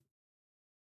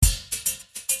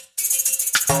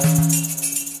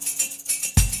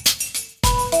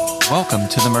Welcome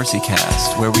to the Mercy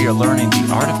Cast, where we are learning the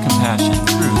art of compassion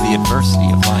through the adversity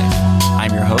of life.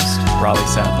 I'm your host, Raleigh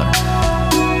Sadler.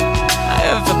 I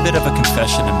have a bit of a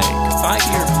confession to make.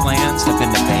 5-year plans have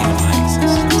been the bane of my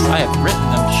existence. I have written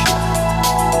them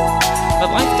short.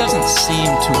 But life doesn't seem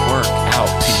to work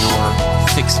out to your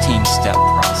 16-step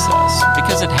process,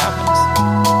 because it happens.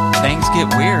 Things get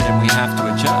weird and we have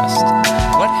to adjust.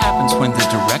 What happens when the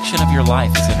direction of your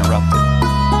life is interrupted?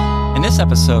 In this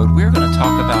episode, we're going to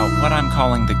talk about what I'm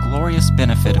calling the glorious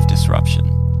benefit of disruption,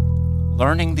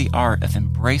 learning the art of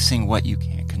embracing what you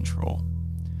can't control.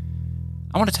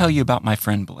 I want to tell you about my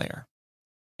friend Blaire.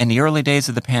 In the early days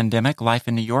of the pandemic, life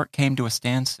in New York came to a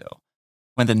standstill.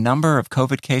 When the number of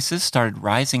COVID cases started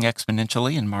rising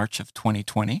exponentially in March of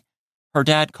 2020, her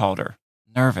dad called her,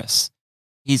 nervous.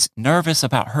 He's nervous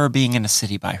about her being in a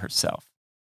city by herself.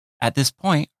 At this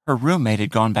point, her roommate had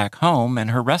gone back home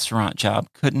and her restaurant job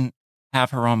couldn't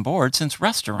have her on board since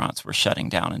restaurants were shutting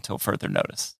down until further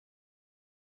notice.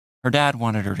 Her dad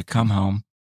wanted her to come home.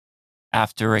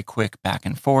 After a quick back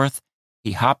and forth,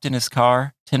 he hopped in his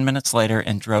car 10 minutes later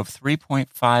and drove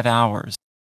 3.5 hours.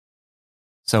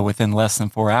 So within less than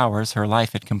 4 hours, her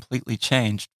life had completely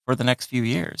changed for the next few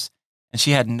years, and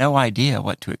she had no idea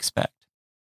what to expect.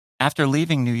 After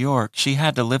leaving New York, she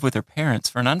had to live with her parents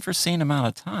for an unforeseen amount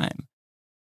of time,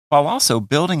 while also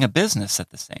building a business at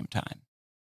the same time.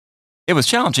 It was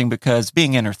challenging because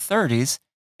being in her 30s,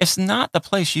 it's not the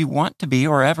place you want to be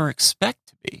or ever expect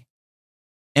to be.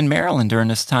 In Maryland during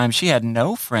this time, she had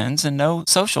no friends and no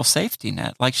social safety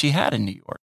net like she had in New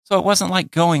York. So it wasn't like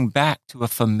going back to a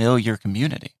familiar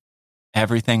community.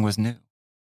 Everything was new.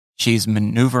 She's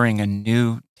maneuvering a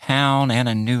new town and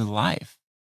a new life.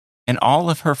 And all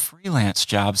of her freelance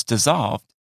jobs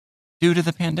dissolved due to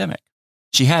the pandemic.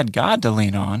 She had God to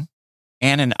lean on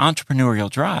and an entrepreneurial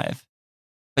drive,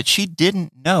 but she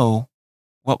didn't know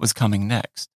what was coming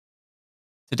next.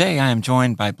 Today, I am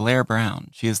joined by Blaire Brown.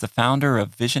 She is the founder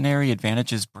of Visionary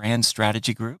Advantages Brand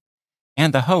Strategy Group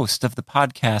and the host of the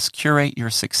podcast Curate Your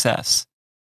Success.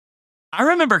 I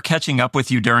remember catching up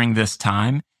with you during this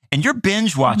time, and your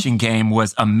binge watching game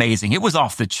was amazing. It was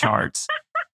off the charts.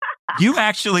 You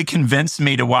actually convinced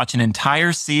me to watch an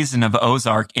entire season of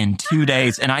Ozark in 2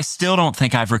 days, and I still don't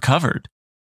think I've recovered.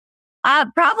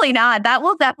 Probably not. That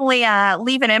will definitely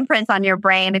leave an imprint on your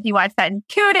brain if you watch that in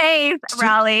 2 days,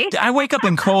 Raleigh. I wake up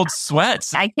in cold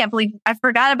sweats. I can't believe I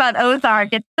forgot about Ozark.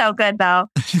 It's so good, though.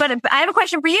 But I have a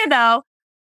question for you, though.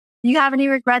 Do you have any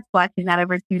regrets watching that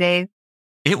over 2 days?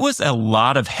 It was a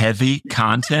lot of heavy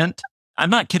content.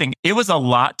 I'm not kidding. It was a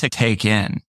lot to take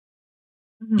in.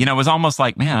 Mm-hmm. You know, it was almost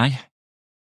like, man,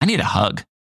 I need a hug.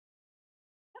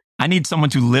 I need someone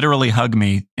to literally hug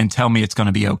me and tell me it's going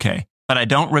to be okay. But I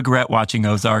don't regret watching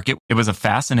Ozark. It was a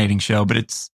fascinating show, but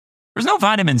there's no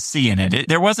vitamin C in it.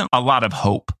 There wasn't a lot of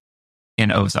hope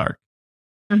in Ozark,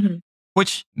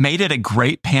 which made it a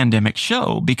great pandemic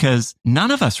show because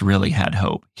none of us really had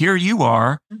hope. Here you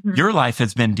are. Your life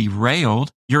has been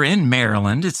derailed. You're in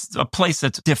Maryland. It's a place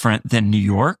that's different than New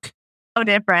York. So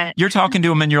different. You're talking to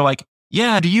them and you're like,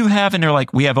 yeah, do you have? And they're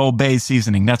like, we have Old Bay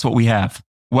seasoning. That's what we have.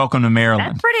 Welcome to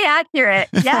Maryland. That's pretty accurate.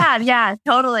 Yeah,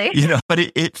 totally. You know, but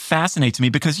it fascinates me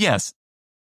because, yes,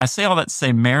 I say all that to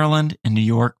say Maryland and New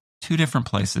York, two different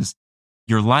places.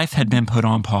 Your life had been put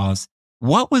on pause.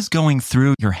 What was going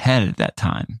through your head at that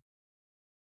time?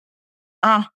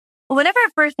 Whenever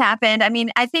it first happened, I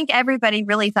mean, I think everybody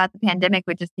really thought the pandemic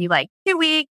would just be like 2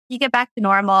 weeks, you get back to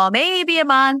normal, maybe a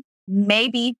month,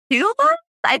 maybe 2 months.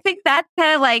 I think that's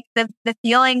kind of like the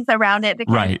feelings around it.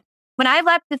 Because right. When I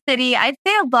left the city, I'd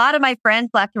say a lot of my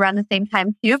friends left around the same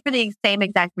time too, for the same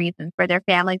exact reasons, where their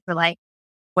families were like,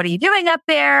 what are you doing up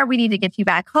there? We need to get you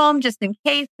back home just in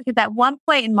case. Because at one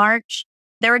point in March,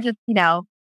 there were just,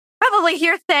 probably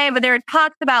hearsay, but there were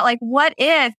talks about like, what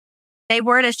if they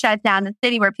were to shut down the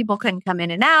city where people couldn't come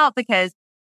in and out because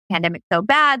the pandemic's so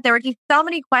bad? There were just so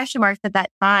many question marks at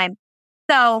that time.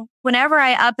 So whenever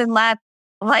I up and left,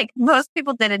 like most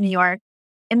people did in New York,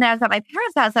 and then I was at my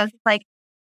parents' house, I was just like,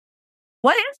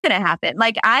 what is going to happen?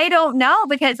 Like, I don't know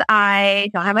because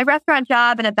I don't have my restaurant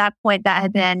job. And at that point that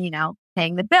had been,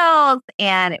 paying the bills,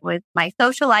 and it was my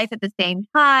social life at the same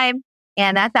time.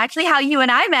 And that's actually how you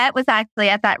and I met, was actually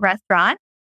at that restaurant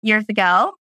years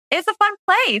ago. It's a fun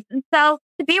place. And so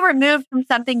to be removed from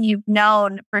something you've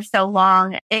known for so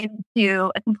long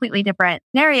into a completely different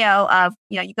scenario of,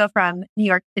 you go from New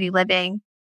York City living,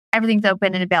 everything's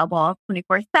open and available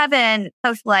 24/7,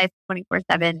 social life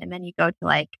 24/7. And then you go to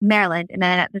like Maryland. And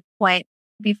then at this point,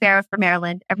 To be fair, for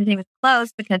Maryland, everything was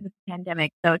closed because of the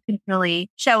pandemic. So it couldn't really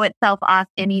show itself off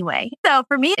anyway. So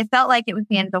for me, it felt like it was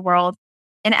the end of the world.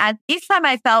 And as each time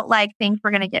I felt like things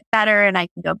were going to get better and I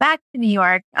can go back to New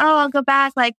York, I'll go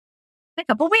back like in a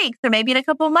couple weeks or maybe in a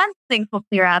couple months, things will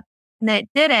clear up. And it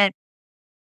didn't.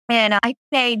 And I'd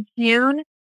say June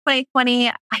 2020,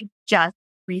 I just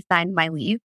re-signed my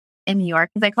lease in New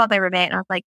York because I called my roommate and I was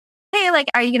like, hey, like,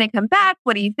 are you going to come back?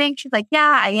 What do you think? She's like,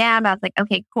 yeah, I am. I was like,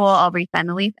 okay, cool. I'll re-sign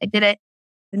the lease. I did it.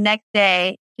 The next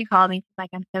day, she called me. She's like,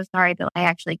 I'm so sorry, but I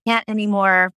actually can't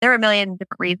anymore. There were a million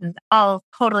different reasons, all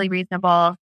totally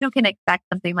reasonable. Who can expect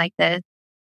something like this?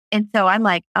 And so I'm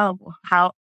like, oh,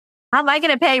 how am I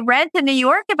going to pay rent in New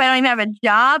York if I don't even have a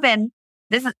job? And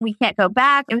we can't go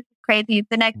back. It was crazy.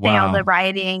 The next day, all the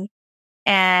rioting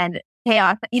and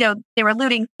chaos. They were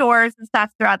looting stores and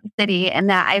stuff throughout the city. And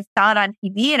that I saw it on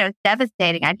TV and it was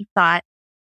devastating. I just thought,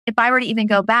 if I were to even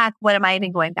go back, what am I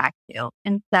even going back to?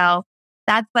 And so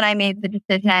that's when I made the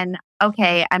decision.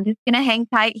 Okay, I'm just going to hang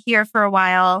tight here for a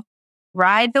while,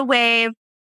 ride the wave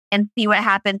and see what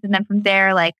happens. And then from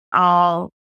there, like I'll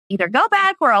either go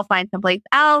back or I'll find someplace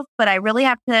else. But I really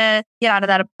have to get out of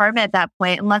that apartment at that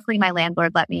point. And luckily my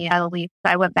landlord let me out of the lease.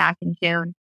 So I went back in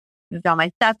June, moved all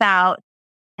my stuff out,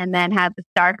 and then had the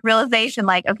stark realization,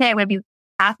 like, okay, I'm going to be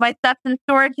half my stuff's in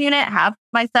storage unit, half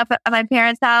my stuff at my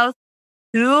parents' house.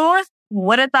 Who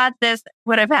would have thought this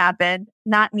would have happened?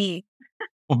 Not me.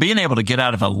 Well, being able to get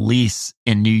out of a lease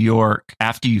in New York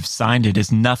after you've signed it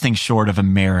is nothing short of a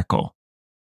miracle.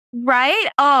 Right?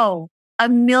 Oh,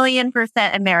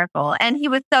 1,000,000% a miracle. And he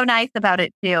was so nice about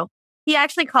it too. He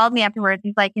actually called me afterwards.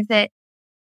 He's like,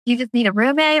 you just need a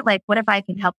roommate? Like, what if I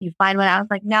can help you find one? I was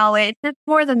like, no, it's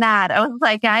more than that. I was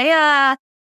like, I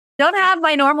don't have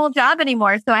my normal job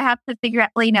anymore. So I have to figure out,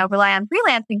 rely on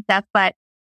freelancing stuff. But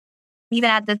even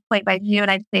at this point by June,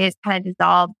 I'd say it's kind of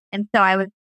dissolved. And so I was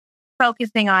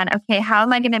focusing on, okay, how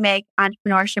am I going to make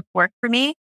entrepreneurship work for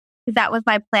me? Because that was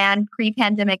my plan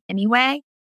pre-pandemic anyway.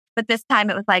 But this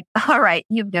time it was like, all right,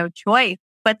 you have no choice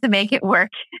but to make it work.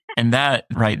 And that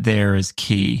right there is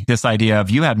key. This idea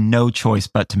of you have no choice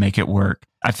but to make it work.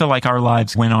 I feel like our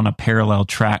lives went on a parallel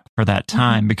track for that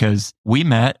time because we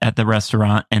met at the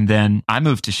restaurant and then I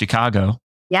moved to Chicago.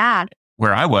 Yeah.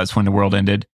 Where I was when the world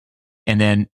ended. And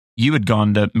then you had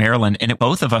gone to Maryland and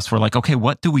both of us were like, okay,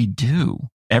 what do we do?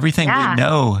 Everything we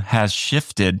know has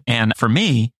shifted. And for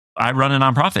me, I run a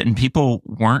nonprofit and people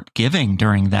weren't giving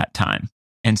during that time.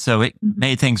 And so it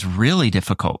made things really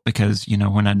difficult because,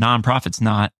 when a nonprofit's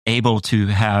not able to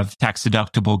have tax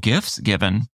deductible gifts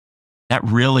given, that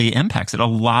really impacts it. A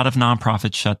lot of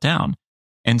nonprofits shut down.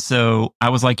 And so I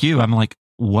was like you, I'm like,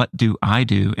 what do I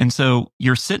do? And so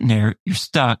you're sitting there, you're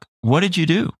stuck. What did you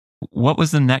do? What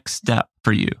was the next step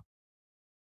for you?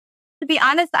 To be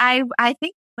honest, I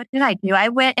think, what did I do? I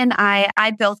went and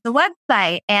I built the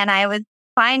website and I was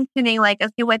fine tuning, like,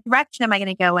 okay, what direction am I going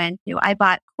to go into? I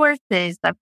bought courses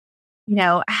of,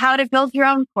 how to build your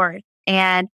own course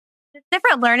and just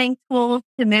different learning tools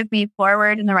to move me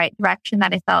forward in the right direction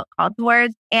that I felt called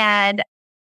towards. And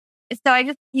so I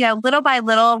just, little by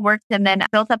little worked and then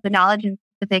built up the knowledge in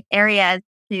specific areas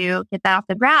to get that off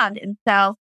the ground. And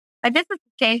so my business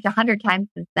has changed 100 times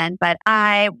since then, but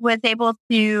I was able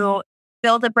to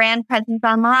build a brand presence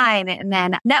online and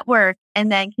then network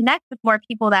and then connect with more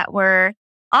people that were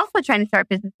also trying to start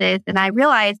businesses. And I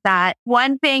realized that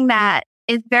one thing that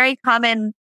is very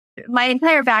common, my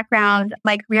entire background,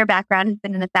 my career background has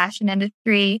been in the fashion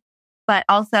industry, but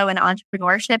also in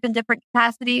entrepreneurship in different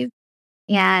capacities.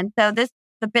 And so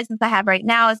the business I have right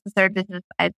now is the third business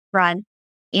I've run.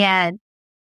 And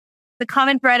the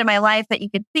common thread in my life that you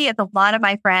could see is a lot of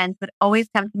my friends would always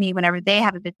come to me whenever they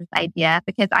have a business idea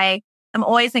because I am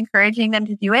always encouraging them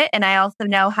to do it. And I also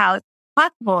know how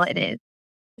possible it is.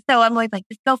 So I'm always like,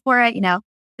 just go for it.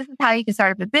 This is how you can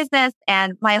start up a business.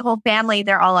 And my whole family,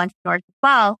 they're all entrepreneurs as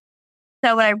well.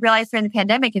 So what I realized during the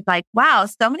pandemic is like, wow,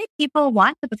 so many people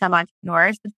want to become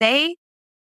entrepreneurs, but they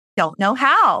don't know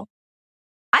how.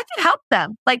 I can help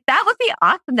them. Like that would be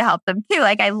awesome to help them too.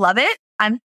 Like I love it.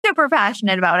 I'm super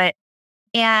passionate about it.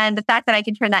 And the fact that I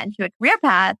can turn that into a career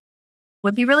path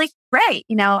would be really great.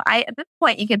 At this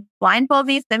point, you could blindfold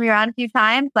me, spin me around a few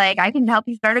times. Like I can help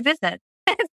you start a business.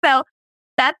 So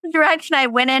that's the direction I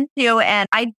went into. And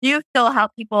I do still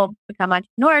help people become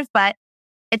entrepreneurs, but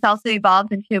it's also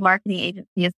evolved into a marketing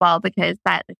agency as well, because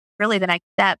that is really the next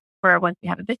step for once you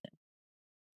have a business.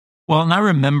 Well, and I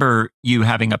remember you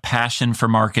having a passion for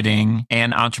marketing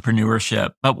and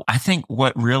entrepreneurship. But I think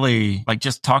what really,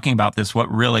 just talking about this, what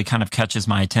really kind of catches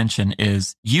my attention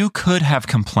is you could have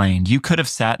complained. You could have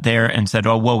sat there and said,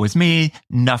 oh, woe is me.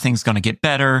 Nothing's going to get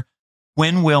better.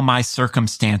 when will my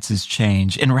circumstances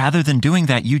change? And rather than doing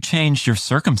that, you changed your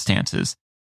circumstances.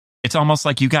 It's almost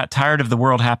like you got tired of the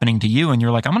world happening to you and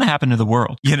you're like, I'm going to happen to the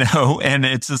world, And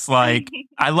it's just like,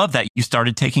 I love that. You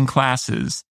started taking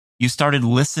classes. You started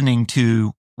listening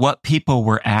to what people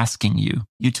were asking you.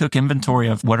 You took inventory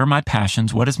of what are my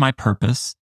passions? What is my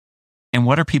purpose? And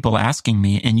what are people asking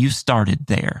me? And you started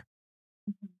there.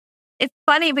 It's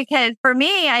funny because for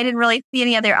me, I didn't really see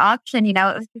any other option. It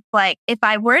was just like, if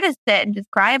I were to sit and just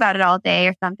cry about it all day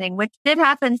or something, which did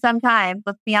happen sometimes,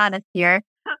 let's be honest here.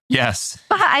 Yes.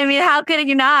 But I mean, how could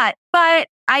you not? But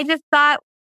I just thought,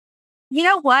 you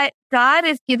know what? God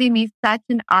is giving me such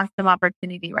an awesome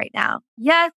opportunity right now.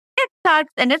 Yes, it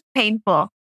sucks and it's painful.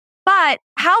 But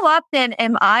how often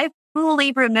am I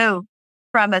fully removed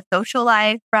from a social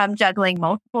life, from juggling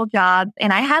multiple jobs?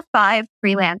 And I have 5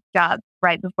 freelance jobs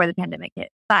right before the pandemic hit.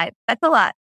 5. That's a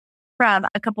lot. From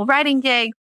a couple writing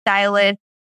gigs, stylist.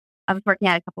 I was working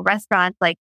at a couple restaurants,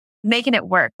 like making it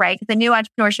work, right? Because I knew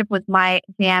entrepreneurship was my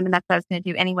jam and that's what I was going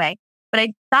to do anyway. But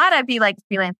I thought I'd be like a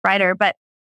freelance writer. But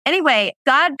anyway,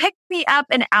 God picked me up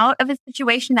and out of a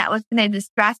situation that was going to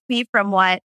distract me from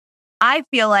what I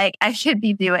feel like I should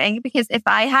be doing. Because if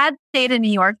I had stayed in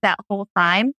New York that whole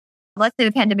time, let's say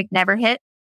the pandemic never hit,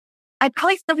 I'd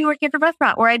probably still be working at the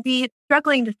restaurant, or I'd be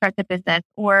struggling to start the business,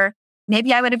 or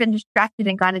maybe I would have been distracted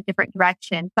and gone a different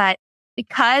direction. But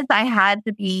because I had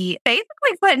to be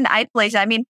basically put in isolation, I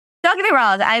mean, don't get me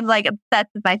wrong, I'm like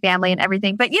obsessed with my family and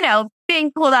everything, but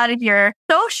being pulled out of your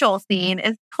social scene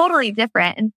is totally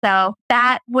different. And so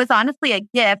that was honestly a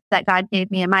gift that God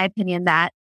gave me, in my opinion,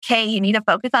 that, hey, you need to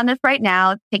focus on this right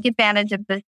now, take advantage of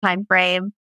this time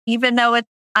frame, even though it's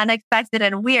unexpected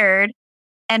and weird,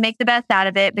 and make the best out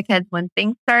of it, because when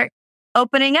things start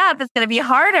opening up, it's going to be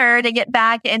harder to get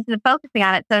back into focusing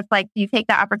on it. So it's like, do you take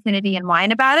that opportunity and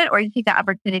whine about it, or you take that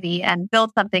opportunity and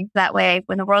build something so that way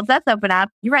when the world does open up,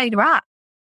 you're ready to rock.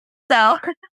 So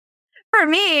for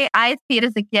me, I see it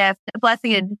as a gift, a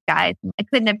blessing in disguise. I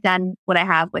couldn't have done what I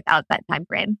have without that time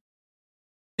frame.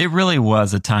 It really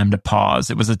was a time to pause.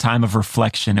 It was a time of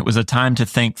reflection. It was a time to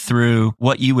think through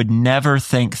what you would never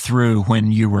think through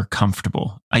when you were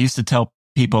comfortable. I used to tell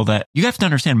people that you have to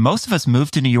understand, most of us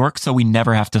moved to New York so we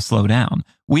never have to slow down.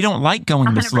 We don't like going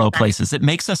 100%. To slow places. It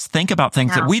makes us think about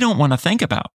things that we don't want to think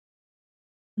about.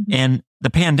 Mm-hmm. And the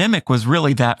pandemic was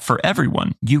really that for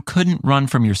everyone. You couldn't run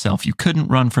from yourself. You couldn't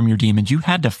run from your demons. You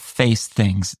had to face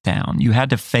things down. You had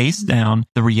to face down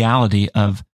the reality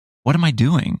of, what am I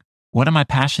doing? What am I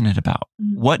passionate about?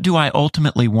 What do I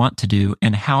ultimately want to do?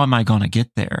 And how am I going to get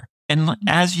there? And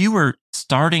as you were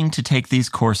starting to take these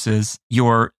courses,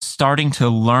 you're starting to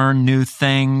learn new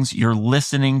things. You're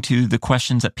listening to the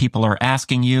questions that people are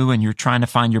asking you, and you're trying to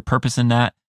find your purpose in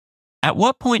that. At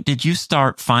what point did you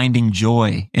start finding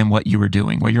joy in what you were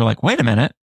doing, where you're like, wait a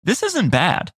minute, this isn't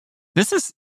bad. This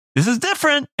is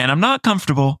different, and I'm not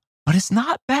comfortable, but it's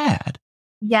not bad.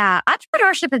 Yeah,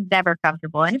 entrepreneurship is never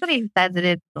comfortable. Anybody who says it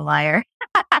is a liar.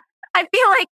 I feel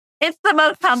like it's the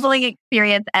most humbling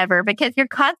experience ever, because you're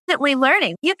constantly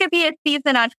learning. You could be a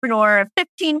seasoned entrepreneur of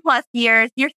 15 plus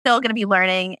years. You're still going to be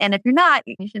learning. And if you're not,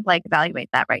 you should evaluate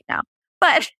that right now.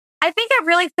 But I think I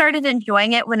really started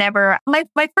enjoying it whenever my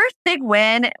first big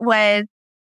win was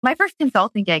my first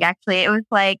consulting gig. Actually, it was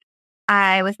like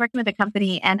I was working with a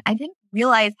company and I didn't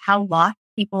realize how lost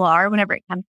people are whenever it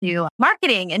comes to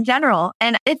marketing in general.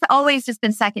 And it's always just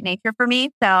been second nature for me.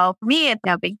 So for me, it's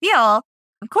no big deal.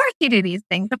 Of course you do these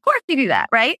things. Of course you do that,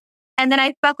 right? And then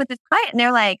I spoke with this client and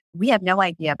they're like, we have no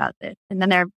idea about this. And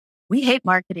then we hate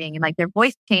marketing, and their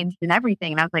voice changed and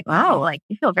everything. And I was like, oh,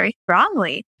 you feel very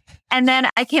strongly. And then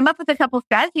I came up with a couple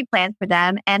strategy plans for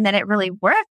them, and then it really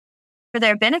worked for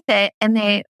their benefit, and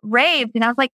they raved. And I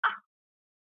was like, oh,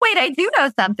 wait, I do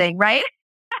know something, right?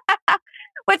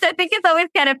 Which I think is always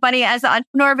kind of funny as an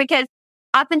entrepreneur, because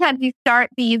oftentimes you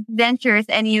start these ventures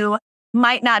and you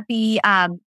might not be,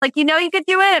 you could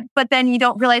do it, but then you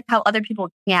don't realize how other people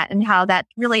can't, and how that's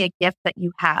really a gift that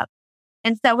you have.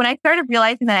 And so when I started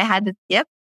realizing that I had this gift,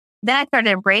 then I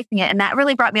started embracing it. And that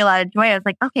really brought me a lot of joy. I was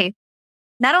like, okay,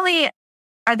 not only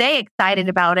are they excited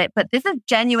about it, but this is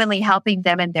genuinely helping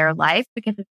them in their life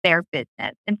because it's their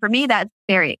business. And for me, that's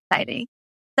very exciting.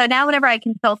 So now whenever I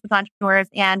consult with entrepreneurs,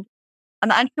 and on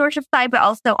the entrepreneurship side, but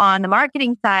also on the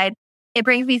marketing side, it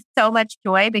brings me so much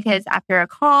joy, because after a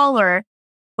call or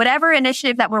whatever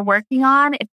initiative that we're working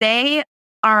on, if they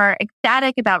are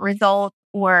ecstatic about results,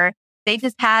 or they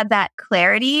just have that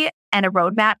clarity and a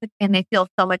roadmap and they feel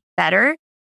so much better,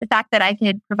 the fact that I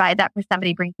could provide that for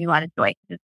somebody brings me a lot of joy.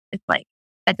 It's like,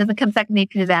 that doesn't come second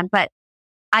nature to them, but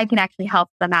I can actually help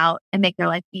them out and make their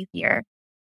life easier.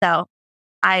 So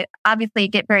I obviously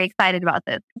get very excited about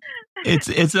this.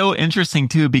 It's so interesting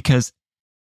too, because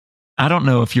I don't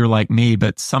know if you're like me,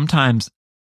 but sometimes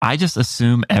I just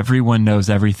assume everyone knows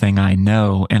everything I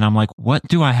know. And I'm like, what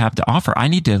do I have to offer? I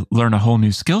need to learn a whole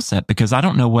new skill set because I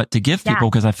don't know what to give people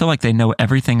because I feel like they know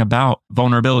everything about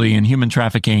vulnerability and human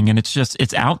trafficking. And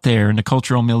it's out there in the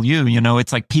cultural milieu.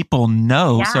 It's like people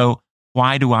know. Yeah. So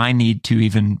why do I need to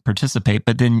even participate?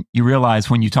 But then you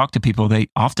realize when you talk to people, they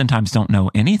oftentimes don't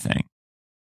know anything.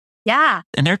 Yeah.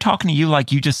 And they're talking to you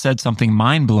like you just said something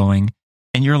mind blowing.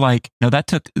 And you're like, no, that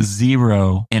took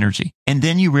zero energy. And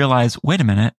then you realize, wait a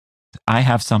minute, I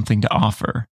have something to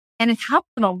offer. And it helps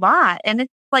them a lot. And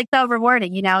it's like so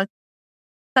rewarding, it's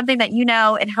something that,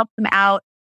 it helps them out.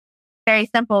 Very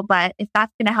simple, but if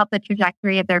that's going to help the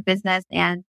trajectory of their business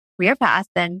and career path,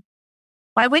 then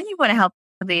why wouldn't you want to help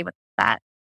somebody with that?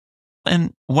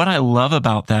 And what I love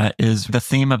about that is the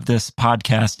theme of this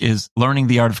podcast is learning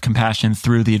the art of compassion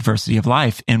through the adversity of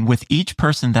life. And with each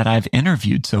person that I've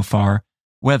interviewed so far,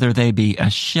 whether they be a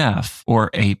chef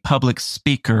or a public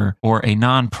speaker or a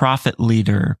nonprofit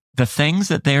leader, the things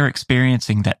that they're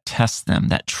experiencing that test them,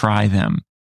 that try them,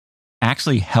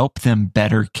 actually help them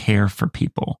better care for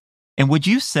people. And would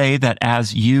you say that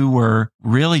as you were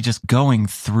really just going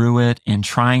through it and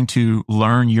trying to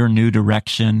learn your new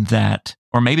direction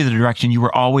or maybe the direction you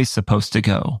were always supposed to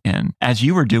go in, as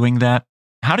you were doing that,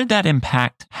 how did that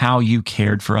impact how you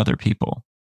cared for other people?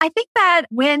 I think that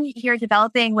when you're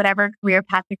developing whatever career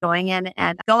path you're going in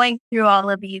and going through all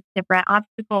of these different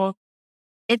obstacles,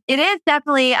 it is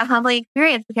definitely a humbling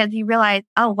experience because you realize,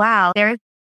 oh, wow, there's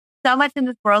so much in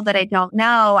this world that I don't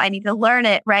know. I need to learn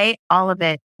it, right? All of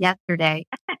it yesterday.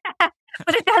 But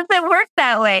it doesn't work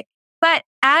that way. But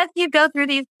as you go through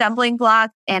these stumbling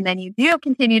blocks and then you do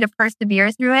continue to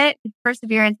persevere through it,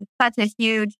 perseverance is such a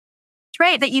huge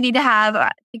trait that you need to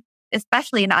have,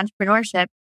 especially in entrepreneurship.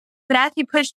 But as you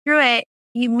push through it,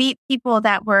 you meet people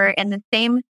that were in the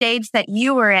same stage that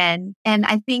you were in. And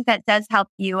I think that does help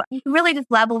you. You can really just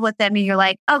level with them and you're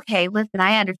like, okay, listen,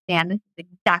 I understand. This is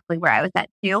exactly where I was at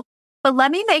too. But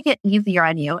let me make it easier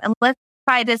on you. And let's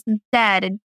try this instead.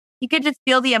 And you could just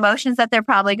feel the emotions that they're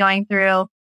probably going through.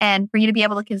 And for you to be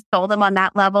able to console them on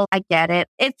that level, I get it.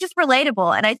 It's just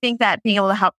relatable. And I think that being able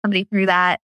to help somebody through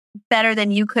that better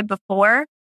than you could before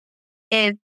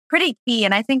is pretty key.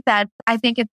 And I think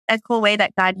it's a cool way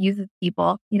that God uses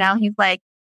people. He's like,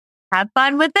 have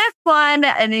fun with this one.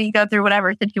 And then you go through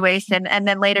whatever situation. And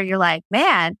then later you're like,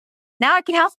 man, now I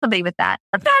can help somebody with that.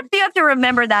 Sometimes you have to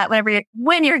remember that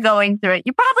when you're going through it.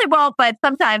 You probably won't, but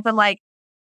sometimes I'm like,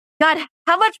 God,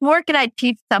 how much more can I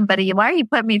teach somebody? Why are you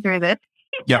putting me through this?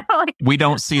 Yeah, we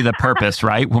don't see the purpose,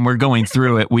 right? When we're going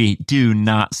through it, we do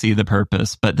not see the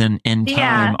purpose. But then in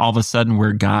time, all of a sudden,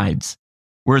 we're guides.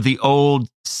 We're the old,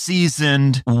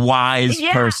 seasoned, wise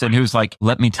person who's like,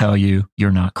 let me tell you, you're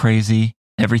not crazy.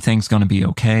 Everything's going to be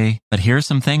okay. But here's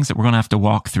some things that we're going to have to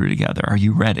walk through together. Are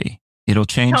you ready? It'll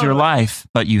change your life,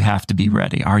 but you have to be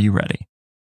ready. Are you ready?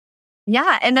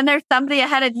 Yeah. And then there's somebody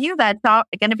ahead of you that's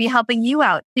going to be helping you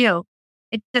out too.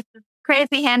 It's just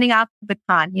crazy handing off the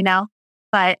baton,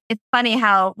 But it's funny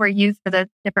how we're used for those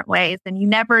different ways. And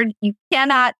you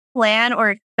cannot plan or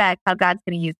expect how God's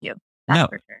going to use you. That's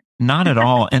for sure. Not at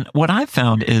all. And what I've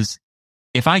found is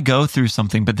if I go through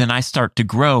something, but then I start to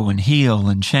grow and heal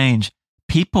and change,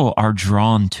 people are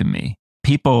drawn to me.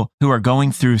 People who are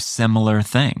going through similar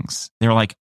things. They're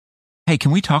like, hey, can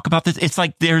we talk about this? It's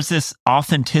like there's this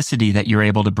authenticity that you're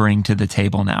able to bring to the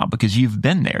table now because you've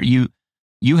been there.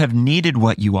 You have needed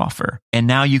what you offer, and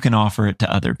now you can offer it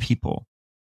to other people.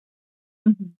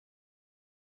 Mm-hmm.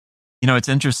 It's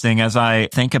interesting as I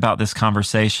think about this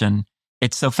conversation.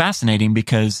 It's so fascinating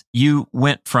because you're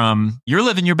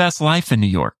living your best life in New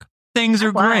York. Things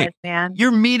are great. Man.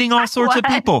 You're meeting all sorts of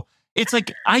people. It's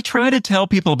like, I try to tell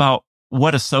people about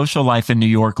what a social life in New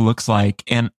York looks like.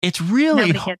 And it's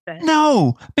really,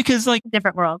 no, because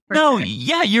different world. No, sure.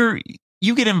 Yeah,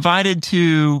 you get invited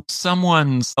to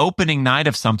someone's opening night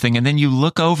of something, and then you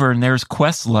look over and there's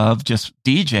Questlove just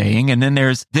DJing, and then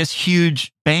there's this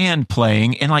huge band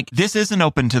playing, and this isn't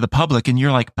open to the public, and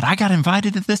you're like, but I got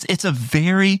invited to this? It's a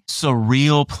very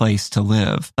surreal place to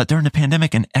live. But during the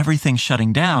pandemic and everything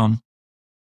shutting down,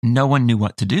 no one knew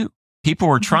what to do. People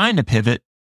were trying to pivot,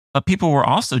 but people were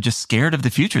also just scared of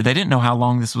the future. They didn't know how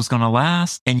long this was going to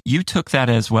last. And you took that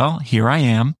as, well, here I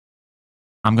am.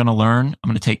 I'm going to learn, I'm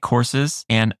going to take courses,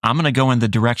 and I'm going to go in the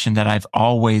direction that I've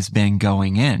always been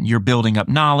going in. You're building up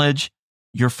knowledge,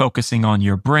 you're focusing on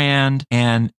your brand,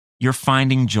 and you're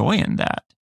finding joy in that.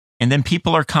 And then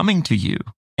people are coming to you.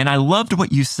 And I loved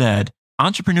what you said.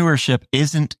 Entrepreneurship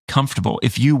isn't comfortable.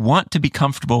 If you want to be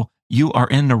comfortable, you are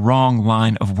in the wrong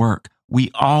line of work.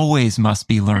 We always must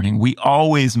be learning. We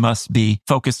always must be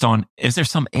focused on, is there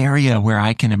some area where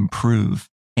I can improve?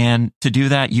 And to do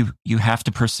that, you have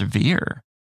to persevere.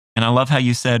 And I love how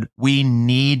you said, we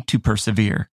need to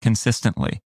persevere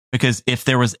consistently. Because if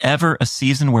there was ever a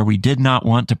season where we did not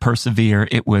want to persevere,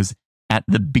 it was at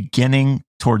the beginning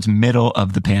towards middle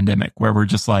of the pandemic, where we're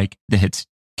just like, the hits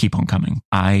keep on coming.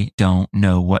 I don't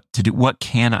know what to do. What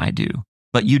can I do?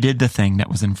 But you did the thing that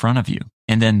was in front of you.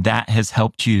 And then that has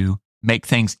helped you make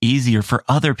things easier for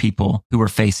other people who are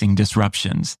facing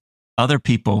disruptions, other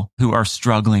people who are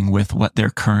struggling with what they're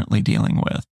currently dealing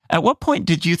with. At what point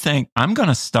did you think, I'm going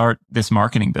to start this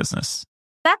marketing business?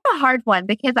 That's a hard one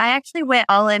because I actually went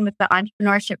all in with the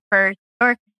entrepreneurship first.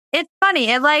 Or it's funny,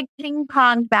 it like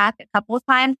ping-ponged back a couple of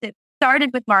times. It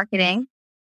started with marketing,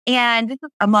 and this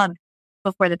was a month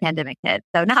before the pandemic hit.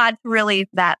 So not really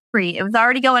that free. It was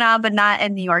already going on, but not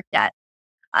in New York yet.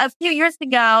 A few years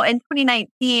ago in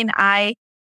 2019, I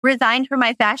resigned from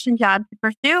my fashion job to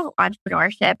pursue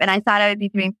entrepreneurship. And I thought I would be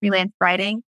doing freelance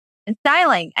writing and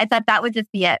styling. I thought that would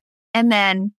just be it. And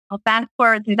then I'll fast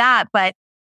forward through that. But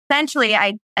essentially,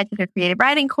 I took a creative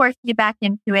writing course to get back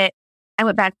into it. I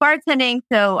went back bartending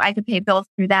so I could pay bills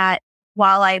through that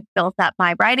while I built up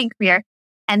my writing career.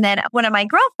 And then one of my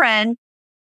girlfriends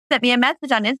sent me a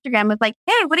message on Instagram, was like,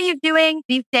 hey, what are you doing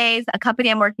these days? A company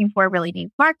I'm working for really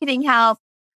needs marketing help.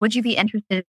 Would you be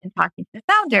interested in talking to the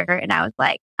founder? And I was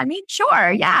like, I mean,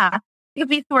 sure. Yeah. We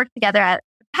used to work together at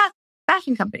a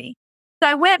fashion company. So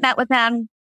I went, met with them,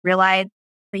 realized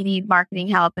they need marketing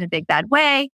help in a big, bad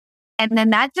way. And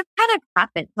then that just kind of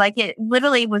happened. Like it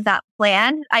literally was not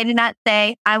planned. I did not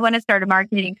say, I want to start a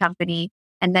marketing company.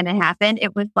 And then it happened.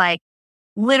 It was like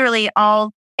literally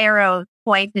all arrows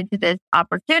pointed to this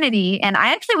opportunity. And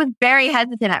I actually was very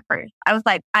hesitant at first. I was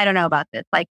like, I don't know about this.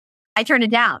 Like I turned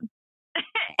it down.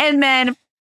 And then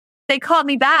they called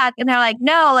me back and they're like,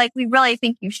 no, like we really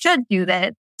think you should do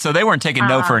this. So they weren't taking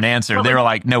no for an answer. They were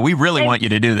like, no, we really want you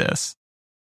to do this.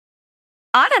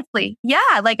 Honestly,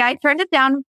 yeah. Like I turned it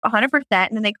down 100%. And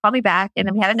then they called me back and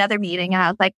then we had another meeting and I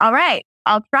was like, all right,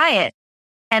 I'll try it.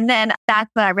 And then that's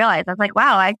when I realized, I was like,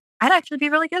 wow, I'd actually be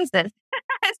really good at this.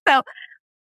 So,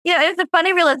 you know, it was a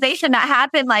funny realization that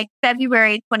happened like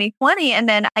February 2020. And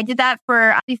then I did that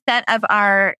for the extent of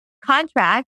our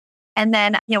contract. And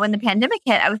then, you know, when the pandemic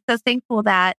hit, I was so thankful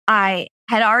that I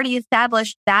had already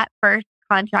established that first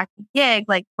contract gig,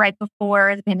 like right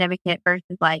before the pandemic hit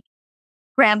versus like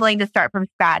scrambling to start from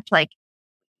scratch, like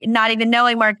not even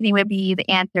knowing marketing would be the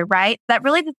answer, right? That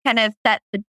really just kind of set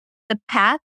the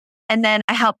path. And then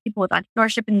I helped people with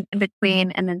entrepreneurship in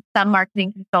between and then some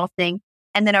marketing consulting.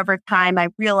 And then over time, I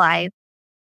realized,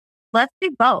 let's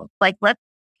do both. Like, let's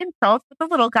consult with the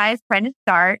little guys trying to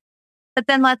start. But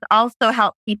then let's also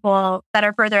help people that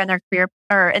are further in their career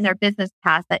or in their business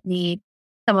path that need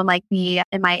someone like me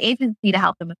and my agency to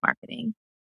help them with marketing.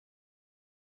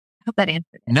 I hope that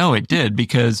answered it. No, it did,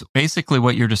 because basically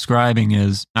what you're describing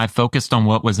is I focused on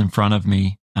what was in front of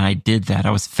me. And I did that.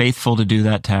 I was faithful to do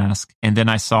that task. And then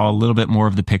I saw a little bit more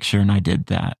of the picture and I did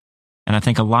that. And I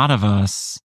think a lot of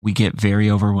us, we get very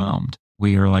overwhelmed.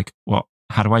 We are like, well,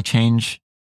 how do I change?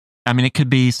 I mean, it could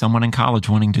be someone in college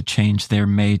wanting to change their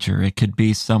major. It could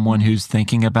be someone who's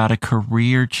thinking about a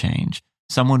career change,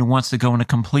 someone who wants to go in a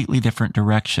completely different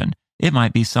direction. It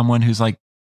might be someone who's like,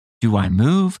 do I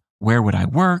move? Where would I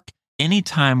work?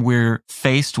 Anytime we're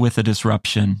faced with a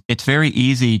disruption, it's very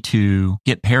easy to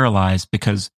get paralyzed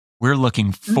because we're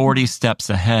looking 40 steps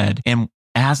ahead. And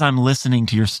as I'm listening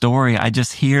to your story, I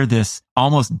just hear this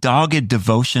almost dogged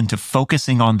devotion to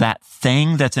focusing on that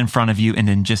thing that's in front of you and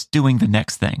then just doing the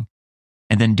next thing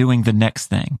and then doing the next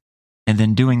thing and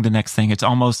then doing the next thing. It's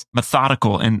almost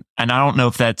methodical. And I don't know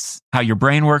if that's how your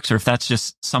brain works or if that's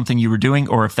just something you were doing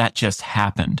or if that just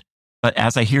happened. But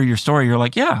as I hear your story, you're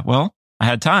like, yeah, well, I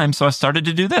had time, so I started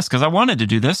to do this because I wanted to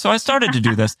do this. So I started to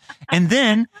do this. And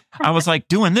then I was like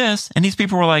doing this. And these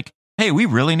people were like, hey, we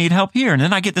really need help here. And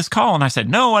then I get this call and I said,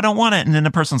 no, I don't want it. And then the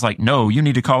person's like, no, you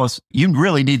need to call us. You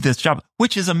really need this job,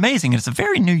 which is amazing. It's a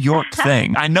very New York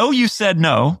thing. I know you said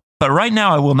no, but right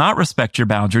now I will not respect your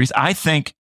boundaries. I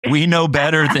think we know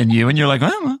better than you. And you're like,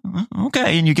 oh,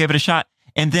 okay. And you gave it a shot.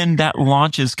 And then that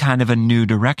launches kind of a new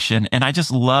direction. And I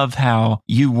just love how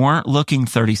you weren't looking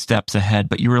 30 steps ahead,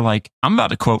 but you were like, I'm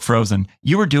about to quote Frozen.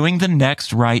 You were doing the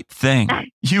next right thing.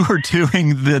 You were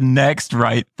doing the next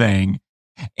right thing.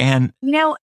 And you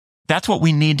know, that's what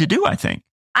we need to do, I think.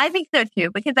 I think so too,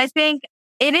 because I think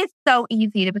it is so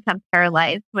easy to become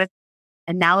paralyzed with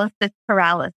analysis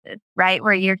paralysis, right?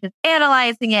 Where you're just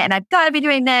analyzing it and I've got to be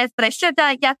doing this, but I should have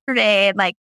done it yesterday.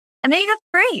 And then you just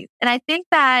freeze. And I think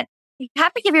that, you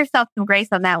have to give yourself some grace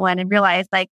on that one and realize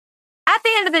like at the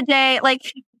end of the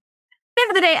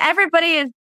day, everybody is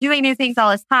doing new things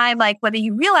all this time, like whether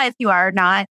you realize you are or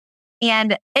not.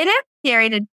 And it is scary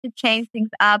to change things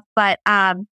up. But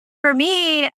for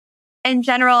me, in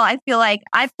general, I feel like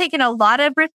I've taken a lot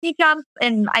of risky jumps,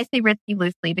 and I say risky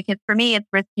loosely because for me, it's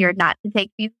riskier not to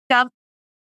take these jumps,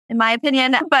 in my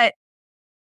opinion. But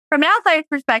from an outsider's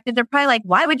perspective, they're probably like,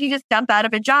 why would you just jump out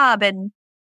of a job and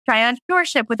try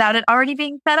entrepreneurship without it already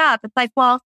being set up? It's like,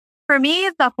 well, for me,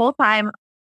 the whole time,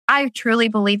 I truly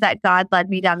believe that God led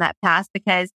me down that path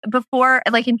because before,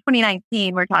 like in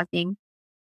 2019, we're talking,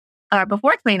 or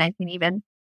before 2019 even,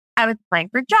 I was applying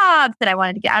for jobs and I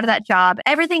wanted to get out of that job.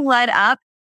 Everything led up,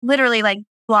 literally like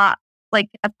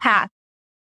a path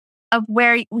of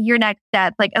where your next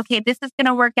step. Like, okay, this is going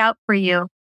to work out for you,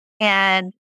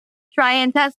 and try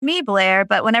and test me, Blaire.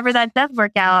 But whenever that does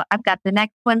work out, I've got the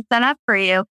next one set up for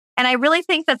you. And I really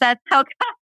think that that's how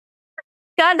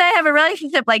God and I have a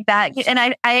relationship like that. And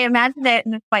I imagine it,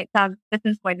 and this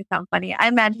is going to sound funny. I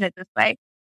imagine it this way.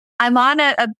 I'm on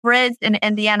a bridge in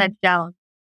Indiana Jones,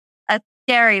 a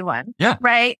scary one. Yeah.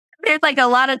 Right? There's like a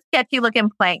lot of sketchy looking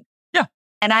planks. Yeah.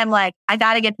 And I'm like, I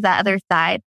got to get to that other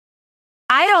side.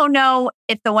 I don't know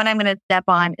if the one I'm going to step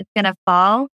on is going to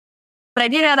fall, but I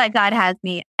do know that God has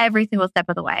me every single step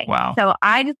of the way. Wow. So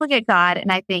I just look at God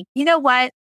and I think, you know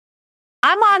what?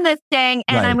 I'm on this thing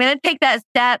and I'm going to take that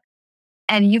step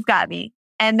and you've got me.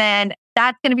 And then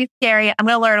that's going to be scary. I'm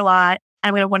going to learn a lot.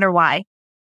 I'm going to wonder why.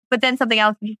 But then something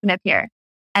else is just going to appear.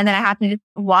 And then I have to just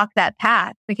walk that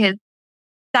path because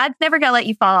God's never going to let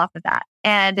you fall off of that.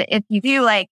 And if you do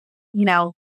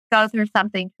go through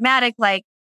something traumatic, like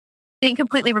being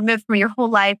completely removed from your whole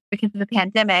life because of the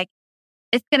pandemic,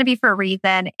 it's going to be for a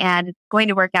reason and it's going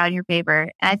to work out in your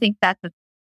favor. And I think that's what's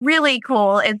really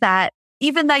cool is that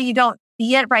even though you don't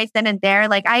see it right then and there,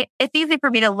 it's easy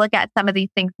for me to look at some of these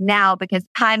things now because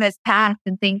time has passed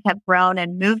and things have grown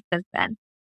and moved since then.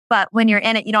 But when you're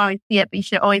in it, you don't always see it, but you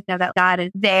should always know that God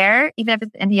is there, even if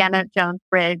it's Indiana Jones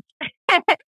Bridge.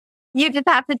 You just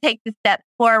have to take the steps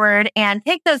forward and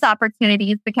take those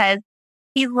opportunities because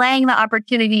He's laying the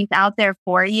opportunities out there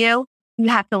for you. You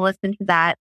have to listen to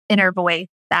that inner voice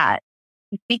that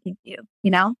He's speaking to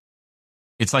you,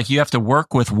 It's like you have to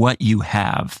work with what you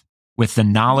have, with the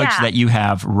knowledge that you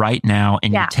have right now,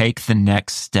 and you take the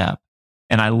next step.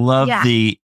 And I love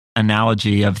the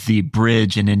analogy of the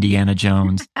bridge in Indiana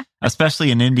Jones,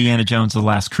 especially in Indiana Jones, The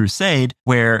Last Crusade,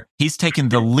 where he's taken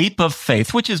the leap of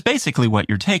faith, which is basically what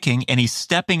you're taking, and he's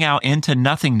stepping out into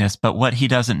nothingness. But what he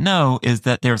doesn't know is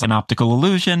that there's an optical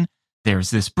illusion. There's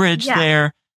this bridge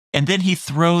there. And then he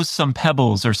throws some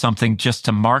pebbles or something just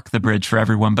to mark the bridge for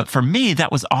everyone. But for me,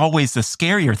 that was always the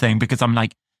scarier thing because I'm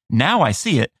like, now I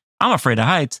see it. I'm afraid of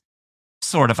heights.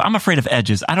 Sort of. I'm afraid of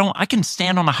edges. I can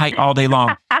stand on a height all day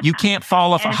long. You can't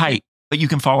fall off a height, but you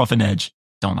can fall off an edge.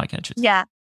 Don't like edges. Yeah.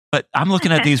 But I'm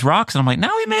looking at these rocks and I'm like,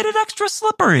 now he made it extra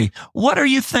slippery. What are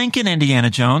you thinking, Indiana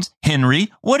Jones?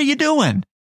 Henry, what are you doing?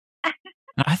 And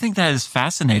I think that is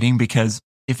fascinating because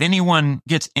if anyone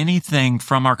gets anything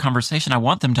from our conversation, I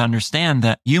want them to understand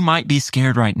that you might be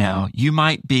scared right now. You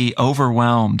might be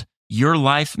overwhelmed. Your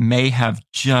life may have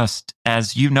just,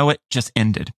 as you know it, just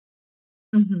ended.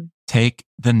 Mm-hmm. Take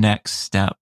the next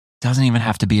step. Doesn't even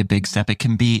have to be a big step. It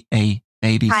can be a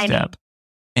baby step.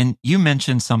 And you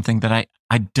mentioned something that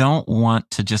I don't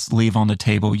want to just leave on the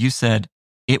table. You said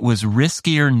it was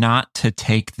riskier not to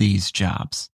take these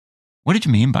jobs. What did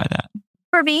you mean by that?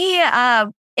 For me,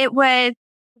 it was,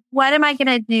 what am I going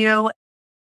to do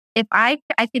if I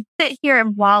could sit here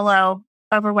and wallow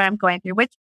over what I'm going through,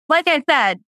 which, like I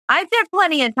said, I've done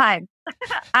plenty of times.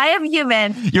 I am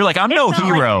human. You're like, I'm no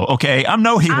hero, okay? I'm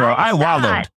no hero. I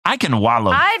wallowed. I can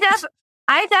wallow.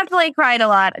 I definitely cried a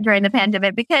lot during the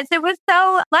pandemic because it was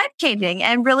so life-changing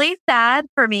and really sad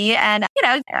for me. And,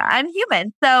 I'm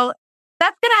human. So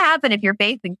that's going to happen if you're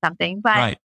facing something.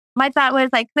 But my thought was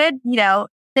I could,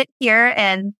 sit here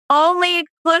and only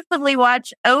exclusively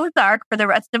watch Ozark for the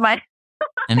rest of my life.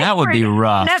 And that would be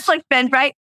rough. Netflix binge,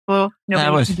 right? Oh,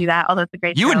 nobody would do that, although it's a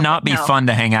great show. You would not be fun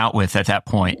to hang out with at that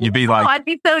point. You'd be like... I'd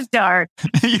be so dark.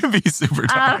 You'd be super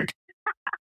dark.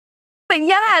 But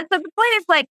so the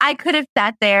point is I could have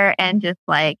sat there and just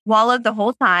wallowed the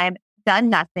whole time, done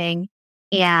nothing,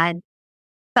 and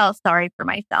felt sorry for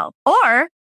myself. Or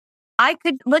I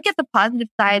could look at the positive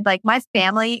side, my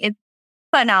family is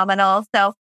phenomenal.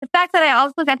 So the fact that I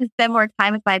also got to spend more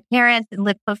time with my parents and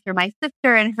live closer to my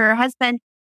sister and her husband,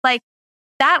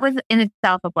 that was in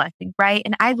itself a blessing, right?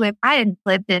 And I hadn't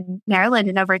lived in Maryland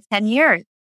in over 10 years.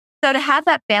 So to have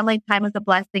that family time was a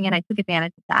blessing, and I took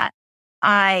advantage of that.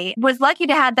 I was lucky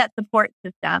to have that support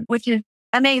system, which is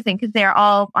amazing because they're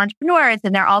all entrepreneurs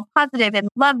and they're all positive and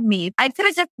love me. I could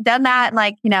have just done that,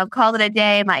 like, called it a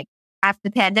day. Like after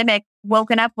the pandemic,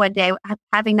 woken up one day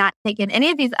having not taken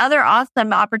any of these other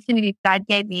awesome opportunities God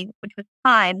gave me, which was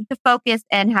time to focus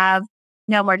and have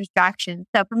no more distractions.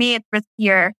 So for me, it's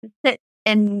riskier to sit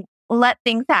and let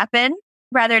things happen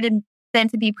rather than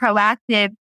to be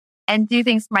proactive and do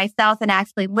things for myself and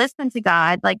actually listen to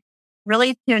God, like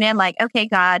really tune in, like, okay,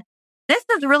 God, this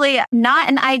is really not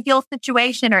an ideal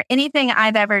situation or anything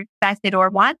I've ever expected or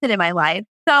wanted in my life.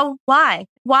 So why?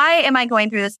 Why am I going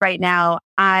through this right now?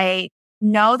 I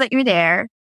know that you're there.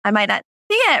 I might not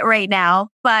see it right now,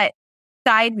 but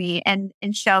guide me and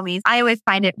show me. I always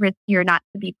find it riskier not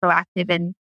to be proactive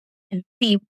and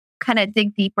see, kind of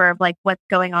dig deeper of like what's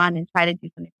going on and try to do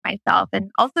something for myself.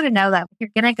 And also to know that if you're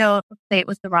going to go, let's say it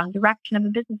was the wrong direction of a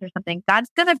business or something,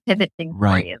 God's going to pivot things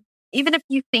for you. Even if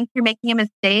you think you're making a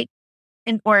mistake,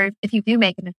 or if you do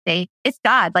make a mistake, it's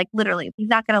God. Like literally, He's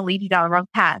not going to lead you down the wrong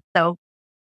path. So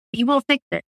He will fix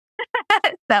it.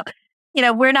 So,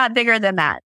 we're not bigger than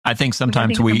that. I think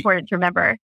sometimes it's important to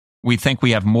remember. We think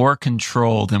we have more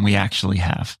control than we actually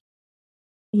have.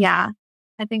 Yeah,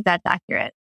 I think that's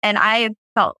accurate. And I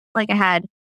felt like that's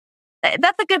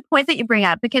a good point that you bring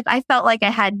up, because I felt like I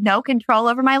had no control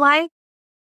over my life.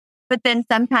 But then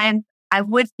sometimes I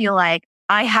would feel like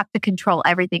I have to control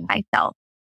everything myself.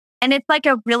 And it's like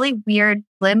a really weird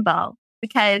limbo,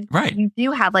 because you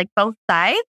do have like both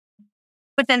sides,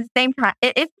 but then at the same time,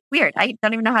 it's weird. I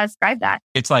don't even know how to describe that.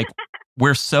 It's like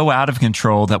we're so out of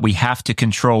control that we have to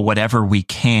control whatever we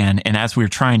can. And as we're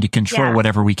trying to control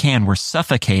whatever we can, we're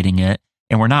suffocating it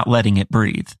and we're not letting it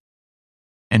breathe.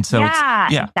 And so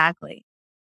exactly.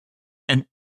 And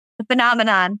the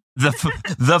phenomenon.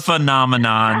 The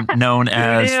phenomenon known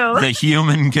as the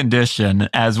human condition,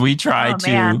 as we try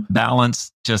to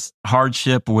balance just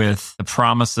hardship with the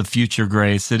promise of future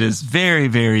grace. It is very,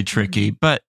 very tricky,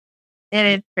 but it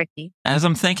is tricky. As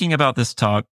I'm thinking about this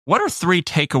talk, what are 3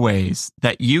 takeaways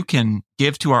that you can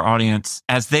give to our audience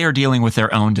as they are dealing with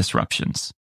their own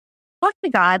disruptions? Look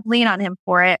to God, lean on Him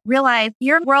for it. Realize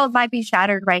your world might be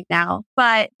shattered right now,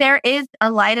 but there is a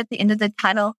light at the end of the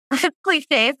tunnel. As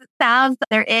cliche as it sounds,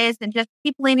 there is. And just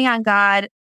keep leaning on God,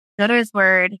 go to His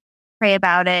word, pray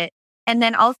about it. And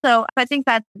then also, I think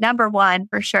that's number one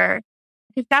for sure,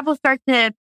 because God will start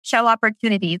to show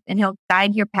opportunities and He'll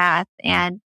guide your path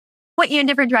and put you in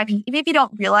different directions. Even if you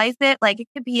don't realize it, like it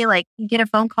could be like you get a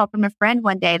phone call from a friend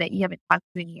one day that you haven't talked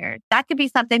to in years. That could be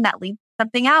something that leads to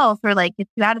something else, or like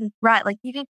gets you out of this rut. Like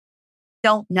you just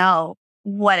don't know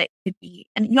what it could be.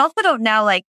 And you also don't know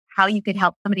like how you could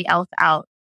help somebody else out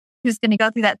who's going to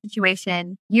go through that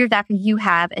situation years after you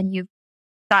have, and you've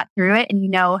got through it, and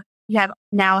you have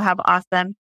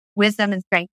awesome wisdom and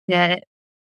strength to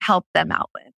help them out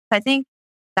with. So I think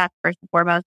that's first and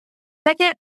foremost.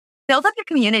 Second, build up your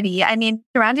community. I mean,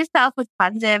 surround yourself with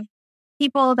positive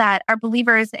people that are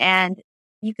believers, and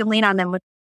you can lean on them with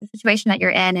the situation that you're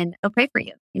in, and they'll pray for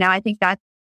you. I think that's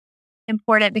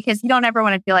important, because you don't ever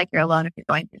want to feel like you're alone if you're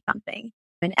going through something.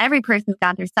 And every person's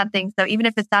gone through something. So even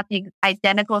if it's not the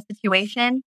identical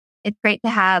situation, it's great to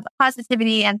have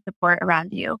positivity and support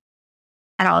around you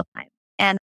at all times.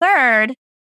 And third,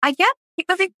 I guess keep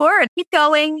moving forward, keep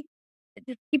going,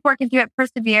 just keep working through it,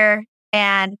 persevere.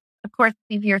 And of course,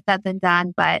 it's easier said than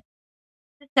done, but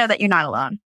just know that you're not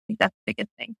alone. I think that's the biggest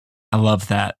thing. I love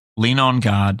that. Lean on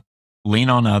God, lean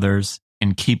on others,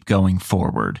 and keep going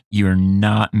forward. You're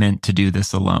not meant to do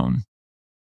this alone.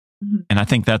 Mm-hmm. And I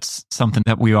think that's something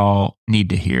that we all need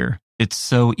to hear. It's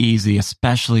so easy,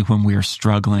 especially when we're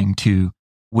struggling, to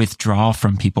withdraw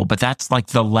from people, but that's like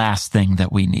the last thing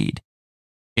that we need.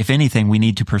 If anything, we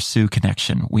need to pursue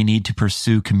connection. We need to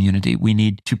pursue community. We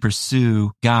need to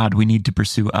pursue God. We need to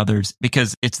pursue others,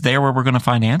 because it's there where we're going to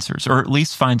find answers, or at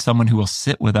least find someone who will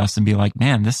sit with us and be like,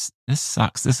 man, this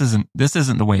sucks. This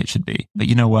isn't the way it should be. But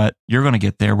you know what? You're going to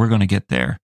get there. We're going to get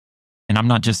there. And I'm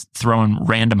not just throwing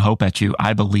random hope at you.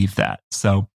 I believe that.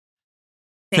 So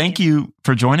thank you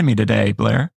for joining me today,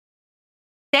 Blaire.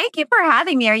 Thank you for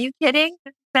having me. Are you kidding?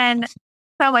 It's been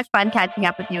so much fun catching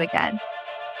up with you again.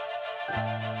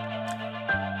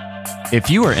 If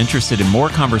you are interested in more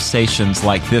conversations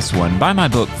like this one, buy my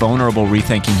book, Vulnerable: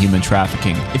 Rethinking Human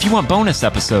Trafficking. If you want bonus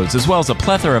episodes, as well as a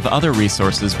plethora of other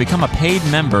resources, become a paid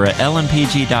member at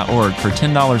lmpg.org for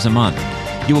 $10 a month.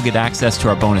 You will get access to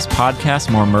our bonus podcast,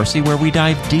 More Mercy, where we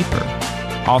dive deeper.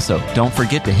 Also, don't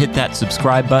forget to hit that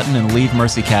subscribe button and leave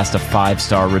MercyCast a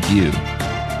 5-star review.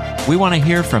 We want to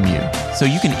hear from you, so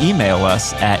you can email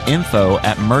us at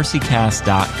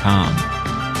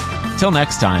info@mercycast.com. Till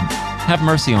next time, Have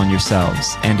mercy on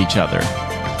yourselves and each other.